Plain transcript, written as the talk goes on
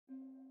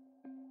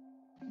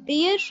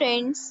Dear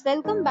friends,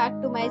 welcome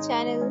back to my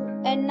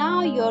channel, and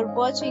now you're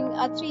watching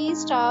a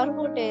 3-star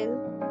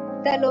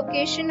hotel. The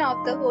location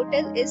of the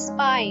hotel is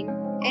fine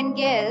and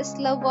guests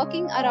love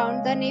walking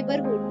around the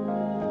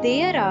neighborhood.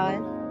 There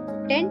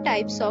are 10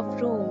 types of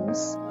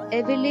rooms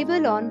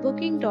available on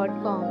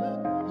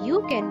booking.com.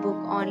 You can book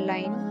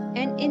online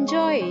and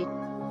enjoy it.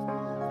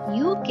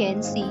 You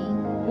can see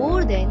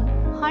more than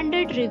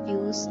 100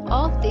 reviews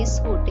of this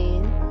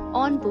hotel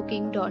on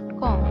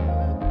booking.com.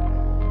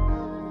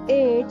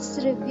 Its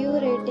review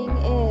rating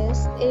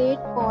is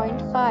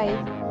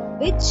 8.5,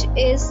 which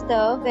is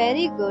the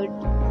very good.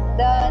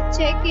 The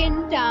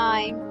check-in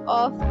time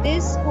of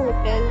this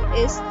hotel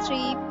is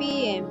 3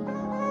 p.m.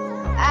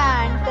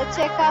 and the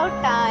checkout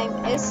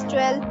time is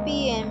 12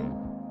 p.m.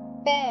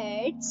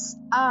 Pets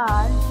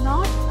are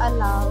not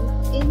allowed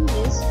in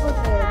this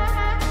hotel.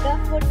 The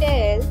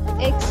hotel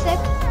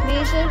accepts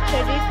major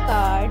credit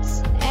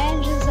cards and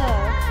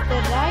reserves the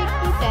right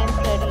to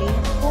temporarily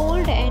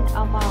hold an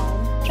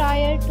amount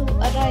prior to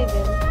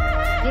arrival.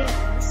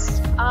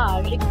 Guests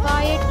are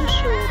required to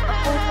show a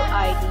photo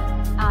ID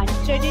and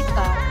credit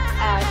card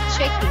at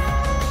check-in.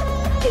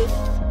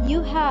 If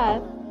you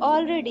have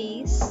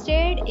already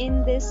stayed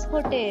in this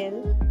hotel,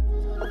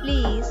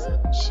 please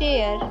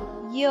share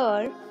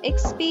your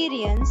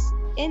experience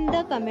in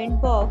the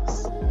comment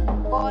box.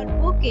 For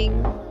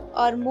booking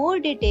or more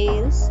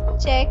details,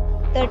 check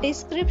the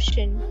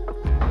description.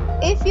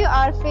 If you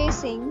are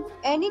facing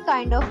any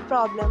kind of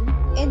problem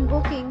in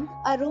booking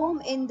a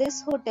room in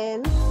this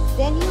hotel,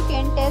 then you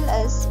can tell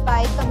us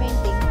by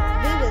commenting.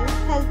 We will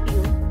help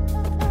you.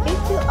 If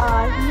you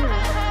are new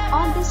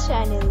on this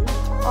channel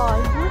or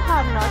you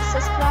have not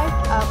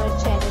subscribed our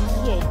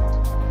channel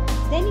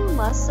yet, then you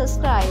must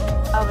subscribe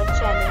our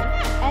channel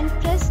and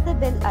press the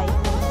bell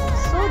icon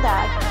so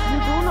that you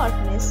do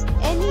not miss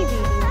any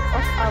video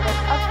of our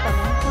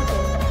upcoming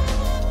hotel.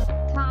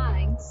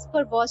 Thanks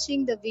for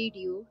watching the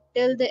video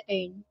till the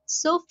end.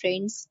 So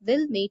friends,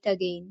 we'll meet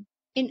again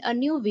in a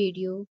new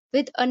video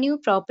with a new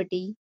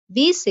property.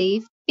 Be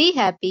safe, be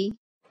happy.